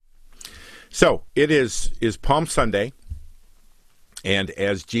So it is Palm Sunday, and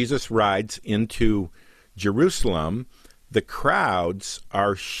as Jesus rides into Jerusalem, the crowds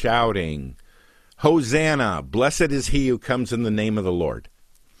are shouting, "Hosanna, blessed is he who comes in the name of the Lord."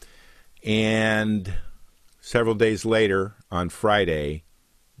 And several days later, on Friday,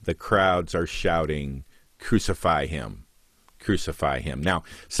 the crowds are shouting, "Crucify him, crucify him." Now,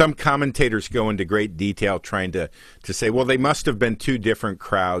 some commentators go into great detail trying to say, well, they must have been two different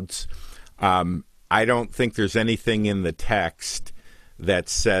crowds. I don't think there's anything in the text that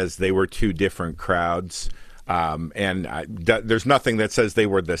says they were two different crowds. There's nothing that says they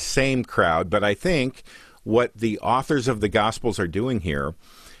were the same crowd. But I think what the authors of the Gospels are doing here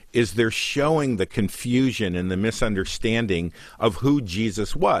is they're showing the confusion and the misunderstanding of who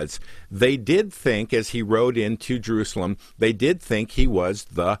Jesus was. They did think, as he rode into Jerusalem, they did think he was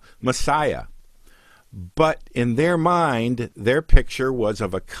the Messiah. But in their mind, their picture was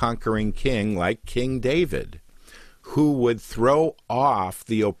of a conquering king like King David, who would throw off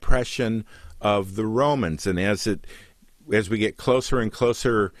the oppression of the Romans. And as we get closer and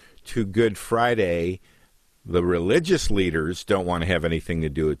closer to Good Friday, the religious leaders don't want to have anything to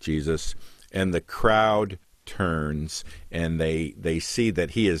do with Jesus, and the crowd turns, and they see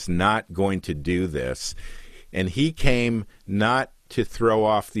that he is not going to do this. And he came not to throw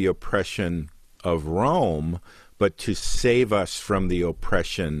off the oppression of Rome, but to save us from the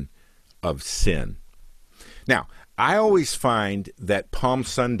oppression of sin. Now, I always find that Palm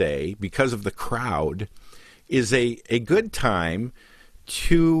Sunday, because of the crowd, is a good time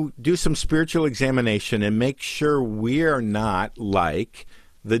to do some spiritual examination and make sure we are not like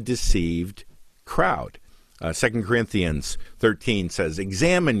the deceived crowd. 2 Corinthians 13 says,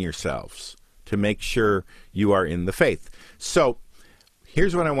 "Examine yourselves to make sure you are in the faith." So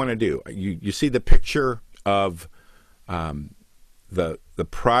here's what I want to do. You see the picture of the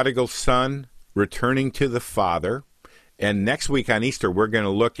prodigal son returning to the father. And next week on Easter, we're going to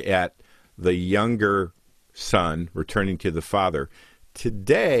look at the younger son returning to the father.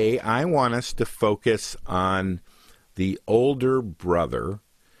 Today, I want us to focus on the older brother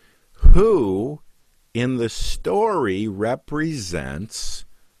who, in the story, represents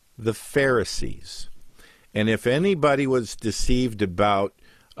the Pharisees. And if anybody was deceived about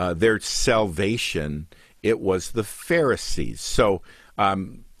their salvation, it was the Pharisees. So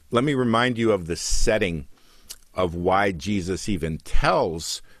let me remind you of the setting of why Jesus even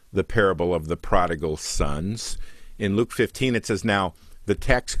tells the parable of the prodigal sons. In Luke 15, it says, "Now the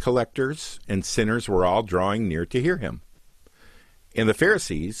tax collectors and sinners were all drawing near to hear him. And the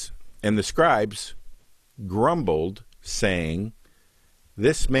Pharisees and the scribes grumbled, saying,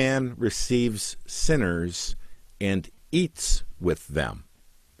 'This man receives sinners and eats with them.'"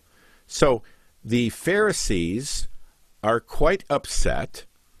 So the Pharisees are quite upset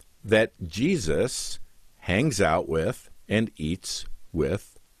that Jesus hangs out with and eats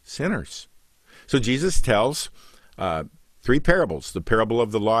with sinners. So Jesus tells three parables. The parable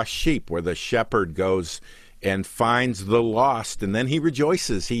of the lost sheep, where the shepherd goes and finds the lost, and then he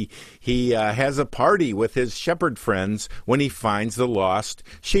rejoices. He has a party with his shepherd friends when he finds the lost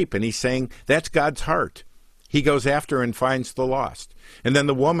sheep, and he's saying that's God's heart. He goes after and finds the lost. And then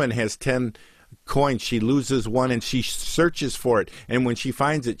the woman has 10 coins. She loses one, and she searches for it, and when she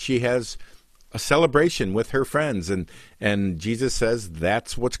finds it, she has a celebration with her friends. And Jesus says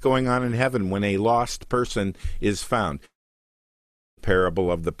that's what's going on in heaven when a lost person is found. Parable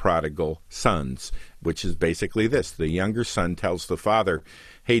of the prodigal sons, which is basically this. The younger son tells the father,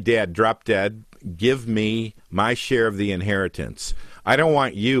 "Hey, Dad, drop dead. Give me my share of the inheritance. I don't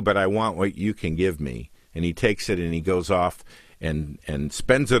want you, but I want what you can give me." And he takes it and he goes off and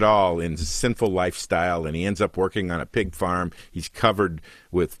spends it all in sinful lifestyle, and he ends up working on a pig farm. He's covered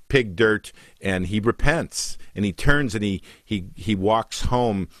with pig dirt, and he repents, and he turns, and he walks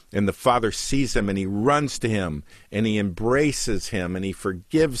home, and the father sees him, and he runs to him, and he embraces him, and he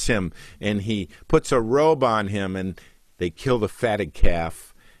forgives him, and he puts a robe on him, and they kill the fatted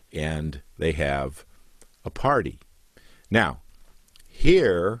calf, and they have a party. Now,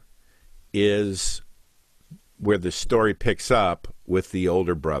 here is where the story picks up with the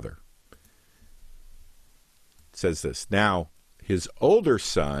older brother. It says this, "Now his older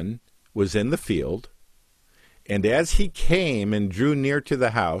son was in the field, and as he came and drew near to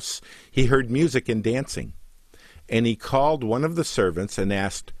the house, he heard music and dancing. And he called one of the servants and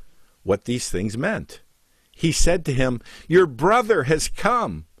asked what these things meant. He said to him, 'Your brother has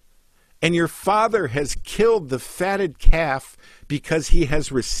come, and your father has killed the fatted calf because he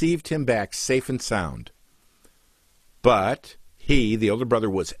has received him back safe and sound.' But he," the older brother,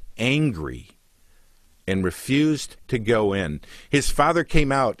 "was angry and refused to go in. His father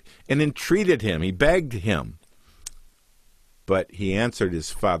came out and entreated him. He begged him. But he answered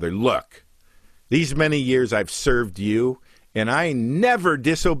his father, "Look, these many years I've served you, and I never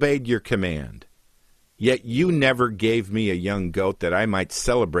disobeyed your command. Yet you never gave me a young goat that I might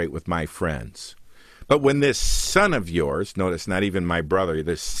celebrate with my friends. But when this son of yours," notice not even my brother,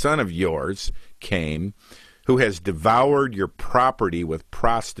 "this son of yours came, who has devoured your property with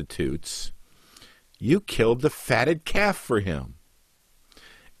prostitutes, you killed the fatted calf for him."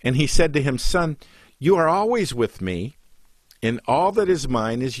 And he said to him, "Son, you are always with me, and all that is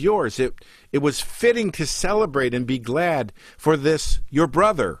mine is yours. It was fitting to celebrate and be glad, for this your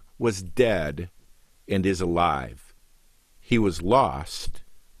brother was dead and is alive. He was lost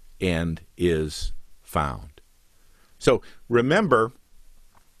and is found." So remember,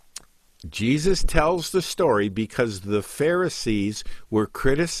 Jesus tells the story because the Pharisees were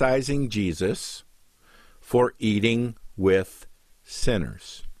criticizing Jesus for eating with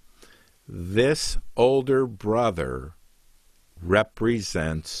sinners. This older brother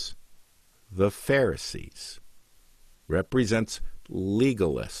represents the Pharisees, represents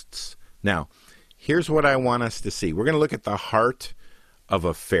legalists. Now, here's what I want us to see. We're going to look at the heart of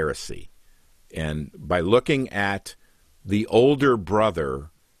a Pharisee. And by looking at the older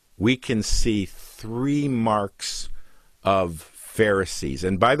brother, we can see three marks of Pharisees.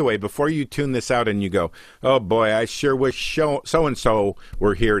 And by the way, before you tune this out and you go, "Oh boy, I sure wish so-and-so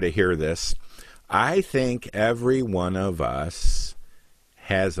were here to hear this," I think every one of us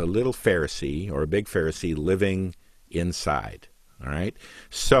has a little Pharisee or a big Pharisee living inside. All right?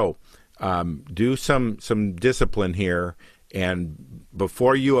 So do some discipline here, and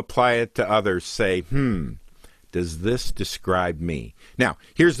before you apply it to others, say, does this describe me? Now,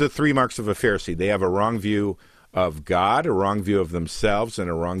 here's the three marks of a Pharisee. They have a wrong view of God, a wrong view of themselves, and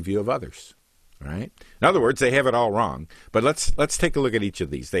a wrong view of others. All right? In other words, they have it all wrong. But let's take a look at each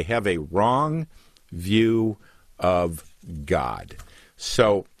of these. They have a wrong view of God.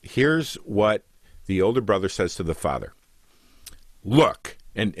 So here's what the older brother says to the father. "Look,"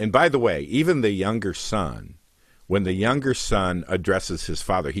 and by the way, even the younger son, when the younger son addresses his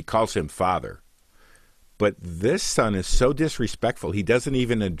father, he calls him father. But this son is so disrespectful, he doesn't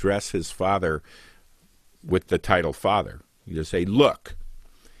even address his father with the title father. He just say, "Look,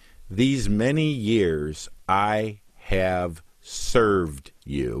 these many years I have served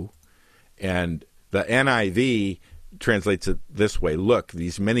you." And the NIV translates it this way: "Look,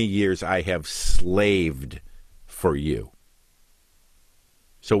 these many years I have slaved for you."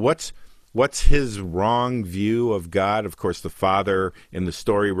 So what's his wrong view of God? Of course, the father in the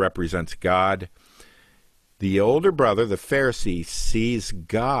story represents God. The older brother, the Pharisee, sees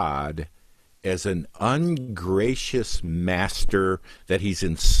God as an ungracious master that he's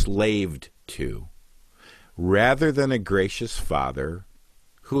enslaved to, rather than a gracious father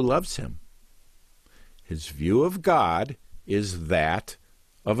who loves him. His view of God is that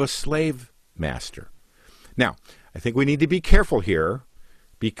of a slave master. Now, I think we need to be careful here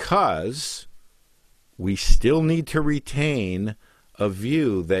because we still need to retain a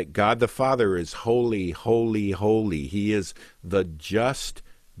view that God the Father is holy, holy, holy. He is the just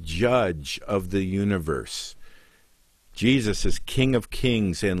judge of the universe. Jesus is King of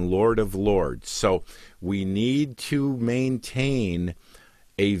Kings and Lord of Lords. So we need to maintain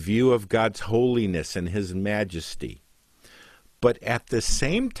a view of God's holiness and his majesty. But at the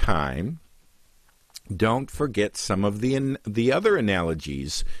same time, don't forget some of the other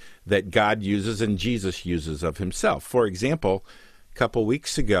analogies that God uses and Jesus uses of himself. For example, a couple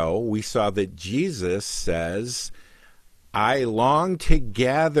weeks ago, we saw that Jesus says, "I long to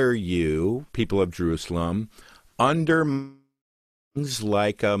gather you, people of Jerusalem, under my wings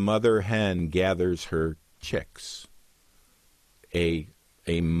like a mother hen gathers her chicks." A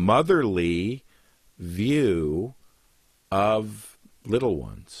motherly view of little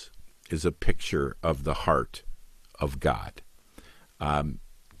ones is a picture of the heart of God.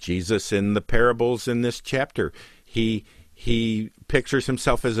 Jesus, in the parables in this chapter, he pictures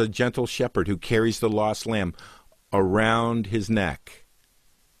himself as a gentle shepherd who carries the lost lamb around his neck,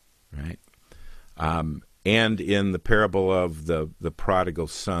 right? And in the parable of the prodigal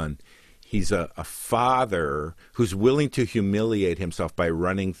son, he's a father who's willing to humiliate himself by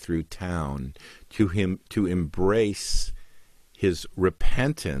running through town to embrace his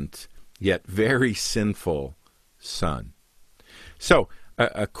repentant yet very sinful son. So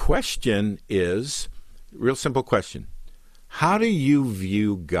a question is, real simple question, how do you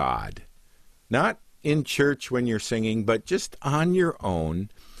view God? Not in church when you're singing, but just on your own.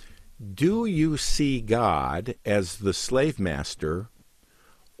 Do you see God as the slave master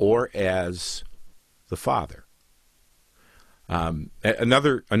or as the Father.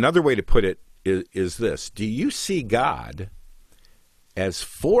 Another way to put it is this: do you see God as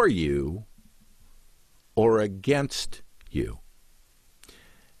for you or against you?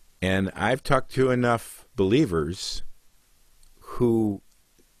 And I've talked to enough believers who,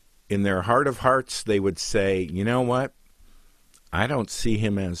 in their heart of hearts, they would say, you know what? I don't see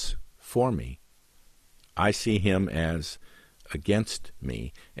him as for me. I see him as against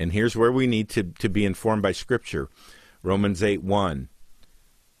me. And here's where we need to be informed by Scripture. Romans 8:1.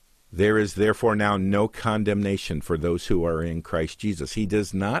 There is therefore now no condemnation for those who are in Christ Jesus. He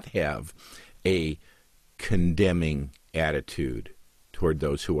does not have a condemning attitude toward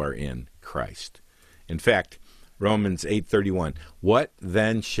those who are in Christ. In fact, Romans 8:31, what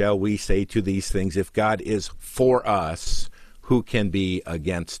then shall we say to these things? If God is for us, who can be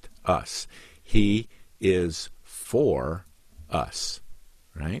against us? He is for us,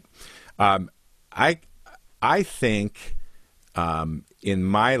 right? I think in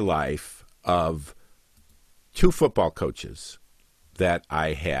my life of two football coaches that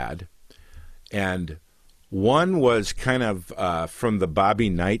I had, and one was kind of from the Bobby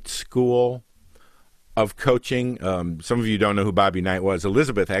Knight school of coaching. Some of you don't know who Bobby Knight was.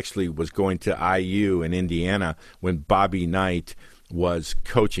 Elizabeth actually was going to IU in Indiana when Bobby Knight was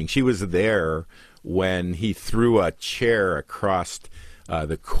coaching. She was there when he threw a chair across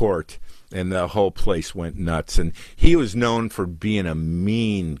the court, and the whole place went nuts. And he was known for being a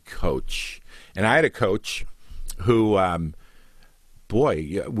mean coach. And I had a coach who,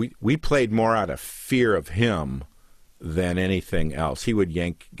 we played more out of fear of him than anything else. He would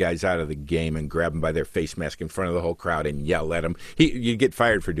yank guys out of the game and grab them by their face mask in front of the whole crowd and yell at them. You'd get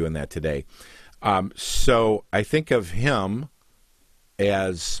fired for doing that today. So I think of him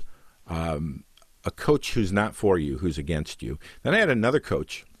as a coach who's not for you, who's against you. Then I had another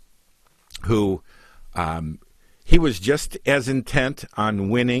coach who he was just as intent on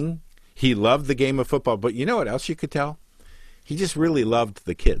winning. He loved the game of football, but you know what else you could tell? He just really loved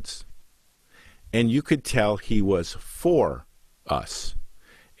the kids. And you could tell he was for us.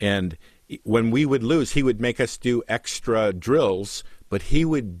 And when we would lose, he would make us do extra drills, but he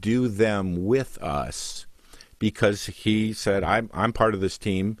would do them with us because he said, I'm part of this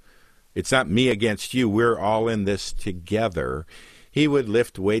team. It's not me against you. We're all in this together. He would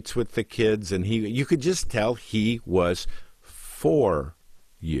lift weights with the kids, and you could just tell he was for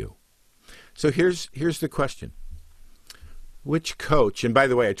you. So here's the question. Which coach, and by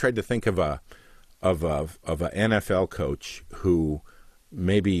the way, I tried to think of an NFL coach who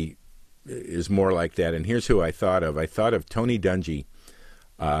maybe is more like that, and here's who I thought of. I thought of Tony Dungy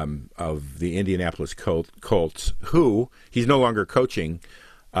of the Indianapolis Colts, who, he's no longer coaching,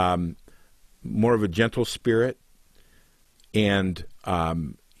 more of a gentle spirit, and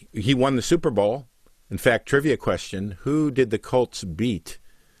he won the Super Bowl. In fact, trivia question, who did the Colts beat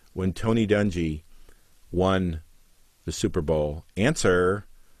when Tony Dungy won the Super Bowl? Answer,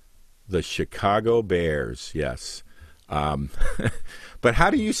 the Chicago Bears, yes. But how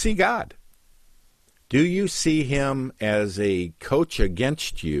do you see God? Do you see him as a coach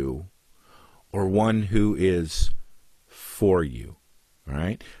against you or one who is for you? All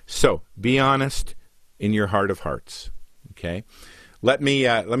right? So be honest in your heart of hearts. Okay? Let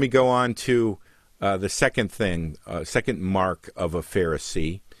me go on to the second thing, second mark of a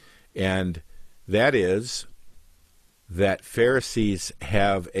Pharisee, and that is that Pharisees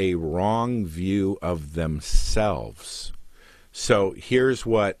have a wrong view of themselves. So here's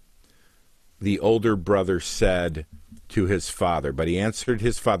what the older brother said to his father. But he answered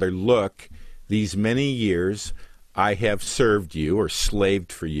his father, "Look, these many years I have served you or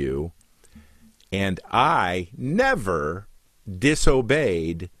slaved for you, and I never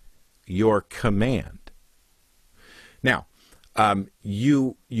disobeyed your command." Now,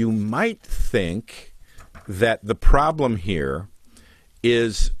 you might think that the problem here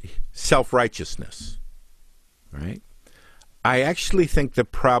is self-righteousness, right? I actually think the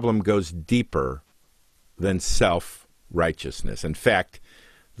problem goes deeper than self-righteousness. In fact,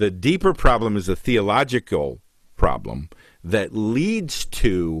 the deeper problem is a theological problem that leads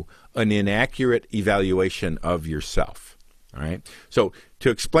to an inaccurate evaluation of yourself. All right? So to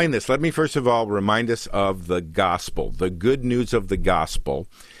explain this, let me first of all remind us of the gospel. The good news of the gospel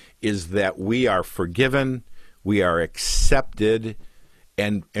is that we are forgiven, we are accepted,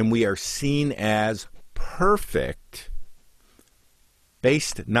 and we are seen as perfect,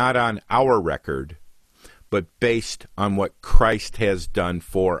 based not on our record, but based on what Christ has done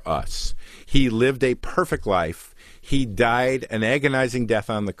for us. He lived a perfect life. He died an agonizing death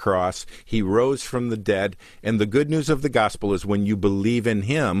on the cross. He rose from the dead. And the good news of the gospel is when you believe in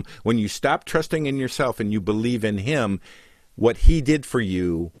him, when you stop trusting in yourself and you believe in him, what he did for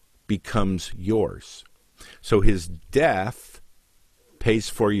you becomes yours. So his death pays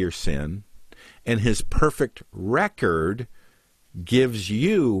for your sin, and his perfect record gives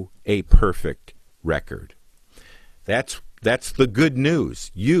you a perfect record. That's the good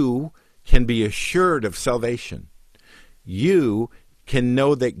news. You can be assured of salvation. You can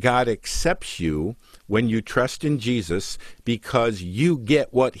know that God accepts you when you trust in Jesus because you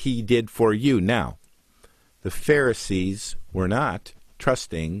get what he did for you. Now, the Pharisees were not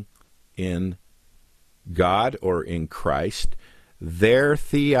trusting in God or in Christ. Their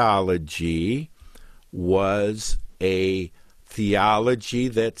theology was a theology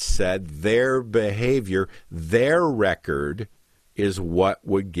that said their behavior, their record, is what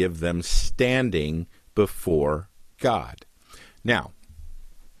would give them standing before God. Now,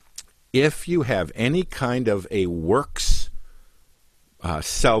 if you have any kind of a works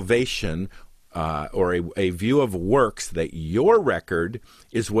salvation or a view of works that your record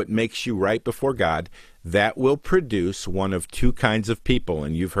is what makes you right before God, that will produce one of two kinds of people.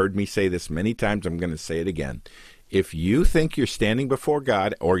 And you've heard me say this many times. I'm going to say it again. If you think you're standing before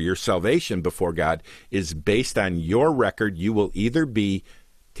God or your salvation before God is based on your record, you will either be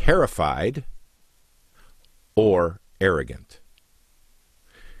terrified or arrogant.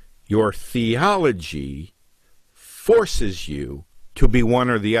 Your theology forces you to be one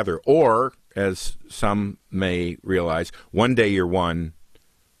or the other, or, as some may realize, one day you're one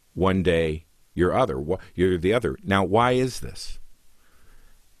day you're the other. Now, why is this?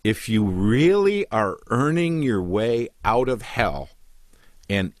 If you really are earning your way out of hell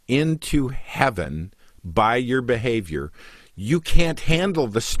and into heaven by your behavior, you can't handle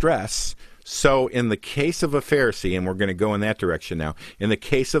the stress. So in the case of a Pharisee, and we're going to go in that direction now, in the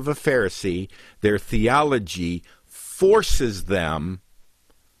case of a Pharisee, their theology forces them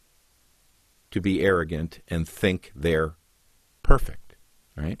to be arrogant and think they're perfect.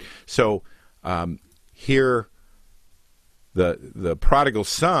 Right? So here, the prodigal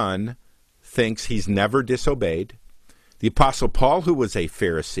son thinks he's never disobeyed. The Apostle Paul, who was a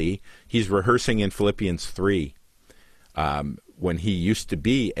Pharisee, he's rehearsing in Philippians 3 when he used to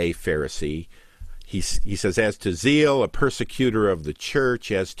be a Pharisee. He says, as to zeal, a persecutor of the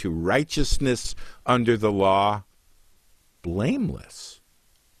church, as to righteousness under the law, blameless.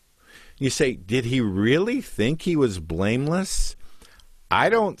 You say, did he really think he was blameless? I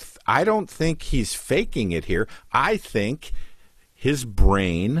don't think he's faking it here. I think his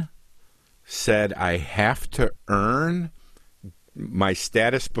brain said, I have to earn my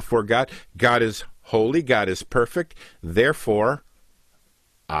status before God. God is holy. God is perfect. Therefore,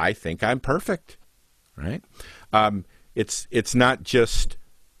 I think I'm perfect. Right? It's not just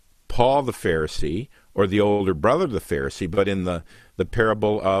Paul the Pharisee or the older brother of the Pharisee, but in the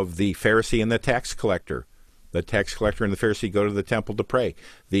parable of the Pharisee and the tax collector. The tax collector and the Pharisee go to the temple to pray.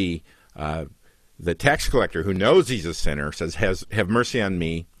 The tax collector, who knows he's a sinner, says, have mercy on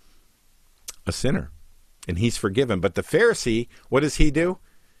me, a sinner. And he's forgiven. But the Pharisee, what does he do?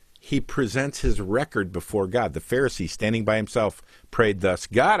 He presents his record before God. The Pharisee, standing by himself, prayed thus,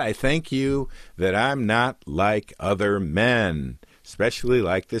 God, I thank you that I'm not like other men, especially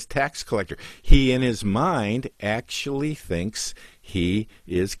like this tax collector. He, in his mind, actually thinks he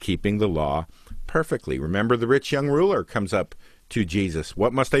is keeping the law perfectly. Remember, the rich young ruler comes up to Jesus.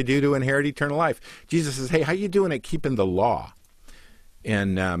 What must I do to inherit eternal life? Jesus says, hey, how you doing at keeping the law?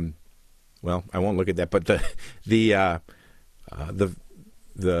 And, well, I won't look at that, but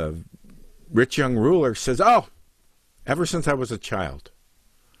the rich young ruler says, oh, ever since I was a child,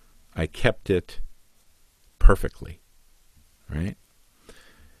 I kept it perfectly. Right?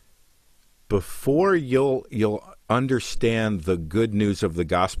 Before you'll understand the good news of the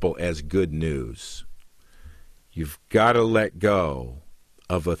gospel as good news, you've got to let go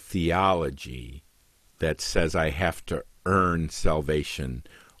of a theology that says I have to earn salvation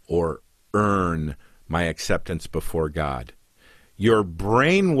or earn my acceptance before God. Your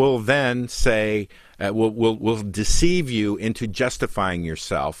brain will then say, will deceive you into justifying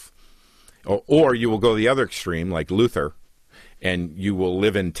yourself, or you will go the other extreme, like Luther, and you will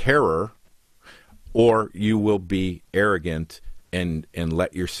live in terror, or you will be arrogant and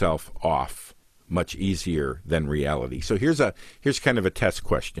let yourself off much easier than reality. So here's kind of a test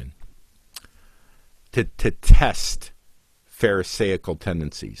question to test Pharisaical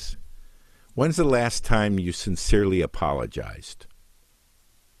tendencies. When's the last time you sincerely apologized?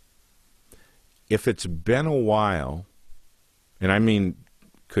 If it's been a while, and I mean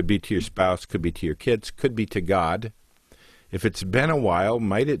Could be to your spouse, could be to your kids, could be to God. If it's been a while,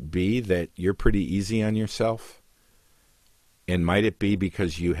 might it be that you're pretty easy on yourself? And might it be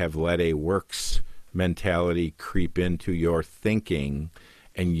because you have let a works mentality creep into your thinking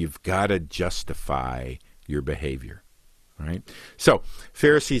and you've got to justify your behavior, right? So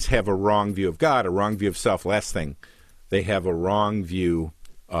Pharisees have a wrong view of God, a wrong view of self. Last thing, they have a wrong view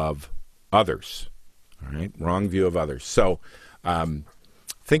of others, all right? Wrong view of others. So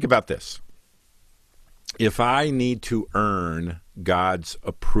think about this. If I need to earn God's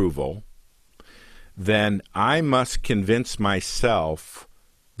approval, then I must convince myself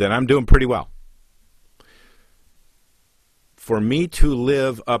that I'm doing pretty well. For me to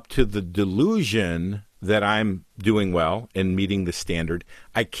live up to the delusion that I'm doing well and meeting the standard,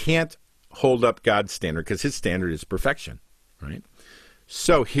 I can't hold up God's standard because his standard is perfection, right?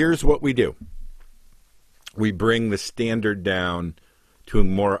 So here's what we do. We bring the standard down to a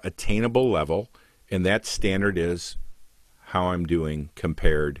more attainable level, and that standard is how I'm doing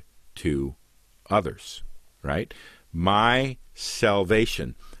compared to others, right? My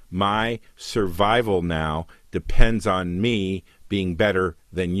salvation, my survival now depends on me being better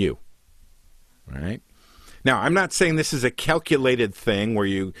than you, right? Now, I'm not saying this is a calculated thing where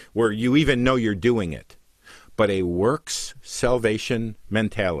you even know you're doing it, but a works salvation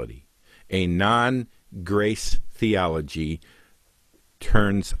mentality, a non-grace theology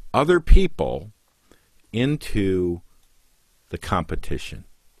turns other people into the competition,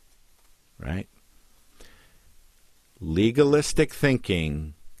 right? Legalistic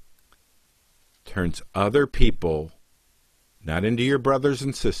thinking turns other people not into your brothers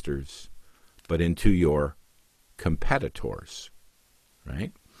and sisters, but into your competitors,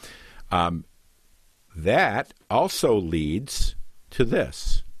 right? That also leads to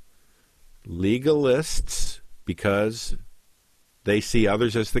this. Legalists, because they see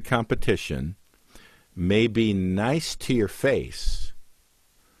others as the competition, may be nice to your face,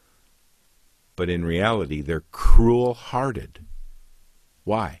 but in reality, they're cruel-hearted.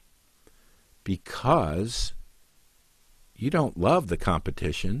 Why? Because you don't love the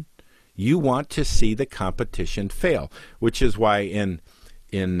competition. You want to see the competition fail, which is why in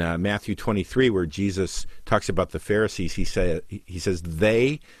Matthew 23, where Jesus talks about the Pharisees, he says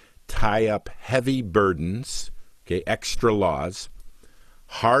they tie up heavy burdens, okay, extra laws,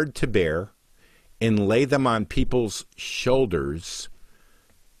 hard to bear, and lay them on people's shoulders,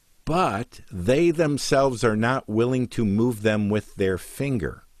 but they themselves are not willing to move them with their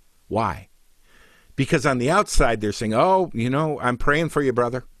finger. Why? Because on the outside they're saying, oh, I'm praying for you,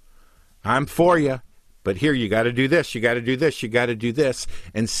 brother. I'm for you. But here, you got to do this, you got to do this, you got to do this.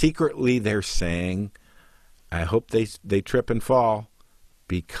 And secretly they're saying, I hope they trip and fall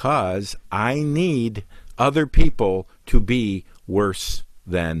because I need other people to be worse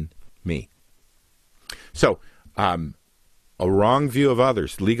than me. So, a wrong view of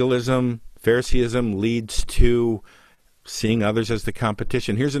others, legalism, Phariseeism leads to seeing others as the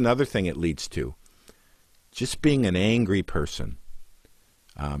competition. Here's another thing it leads to. Just being an angry person.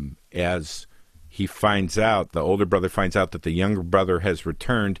 As he finds out, the older brother finds out that the younger brother has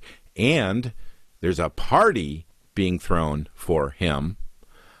returned and there's a party being thrown for him.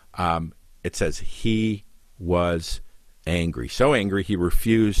 It says he was angry. So angry he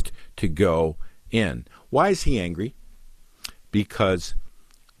refused to go in. Why is he angry? Because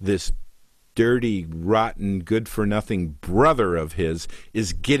this dirty, rotten, good-for-nothing brother of his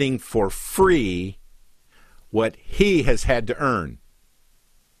is getting for free what he has had to earn.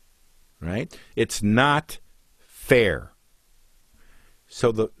 Right? It's not fair.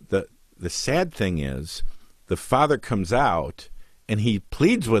 So the sad thing is, the father comes out and he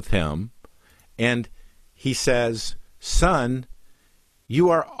pleads with him and he says, son, you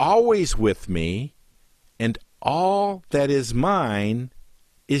are always with me and all that is mine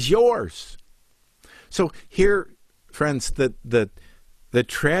is yours. So here, friends, the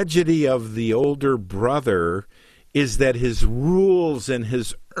tragedy of the older brother is that his rules and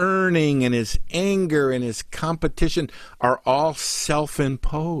his earning and his anger and his competition are all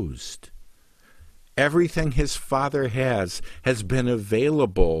self-imposed. Everything his father has been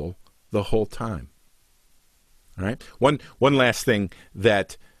available the whole time. All right? One last thing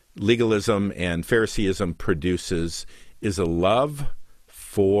that legalism and Phariseeism produces is a love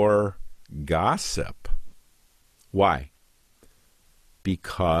for gossip. Why?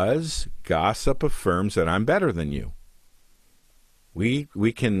 Because gossip affirms that I'm better than you. We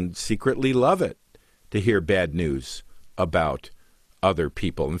can secretly love it to hear bad news about other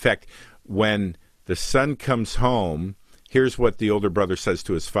people. In fact, when the son comes home, here's what the older brother says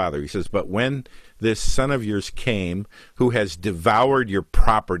to his father. He says, "But when this son of yours came, who has devoured your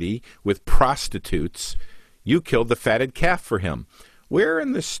property with prostitutes, you killed the fatted calf for him." Where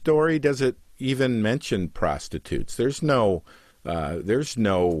in the story does it even mention prostitutes? There's no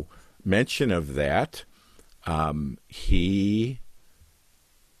mention of that. He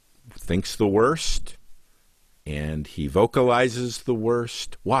thinks the worst, and he vocalizes the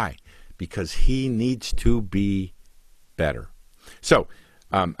worst. Why? Because he needs to be better. So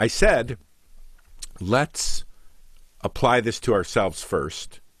I said, let's apply this to ourselves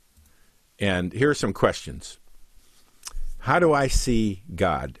first. And here are some questions. How do I see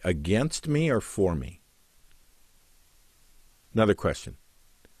God? Against me or for me? Another question.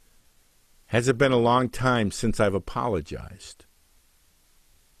 Has it been a long time since I've apologized?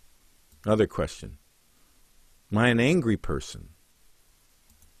 Another question. Am I an angry person?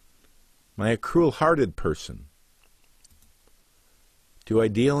 Am I a cruel-hearted person? Do I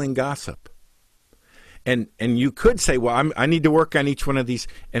deal in gossip? And you could say, well, I need to work on each one of these.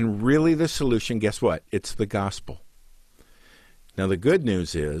 And really the solution, guess what? It's the gospel. Now the good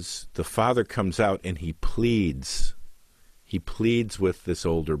news is the father comes out and he pleads. He pleads with this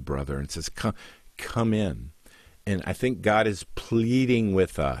older brother and says, come in. And I think God is pleading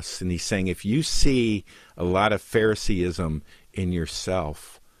with us. And he's saying, if you see a lot of Phariseeism in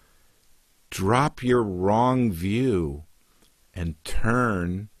yourself, drop your wrong view and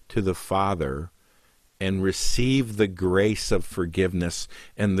turn to the Father and receive the grace of forgiveness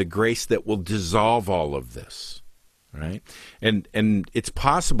and the grace that will dissolve all of this, right? And it's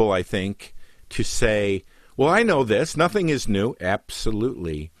possible, I think, to say, well, I know this, nothing is new.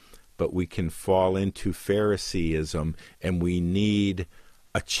 Absolutely. But we can fall into Phariseeism, and we need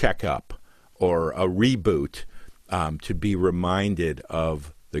a checkup or a reboot to be reminded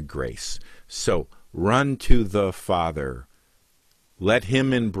of the grace. So run to the Father. Let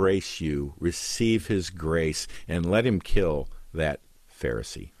him embrace you, receive his grace, and let him kill that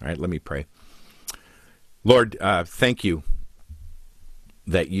Pharisee. All right, let me pray. Lord, thank you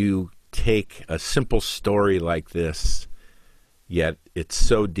that you take a simple story like this, yet it's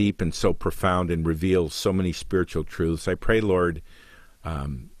so deep and so profound and reveals so many spiritual truths. I pray, Lord,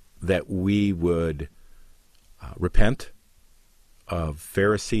 that we would repent of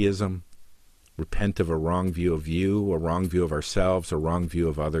Phariseeism, repent of a wrong view of you, a wrong view of ourselves, a wrong view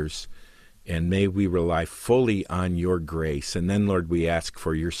of others, and may we rely fully on your grace. And then, Lord, we ask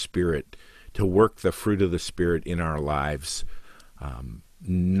for your Spirit to work the fruit of the Spirit in our lives,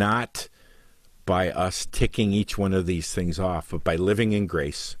 not by us ticking each one of these things off, but by living in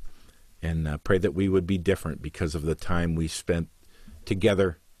grace. And pray that we would be different because of the time we spent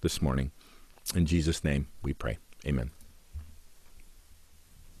together this morning. In Jesus' name we pray. Amen.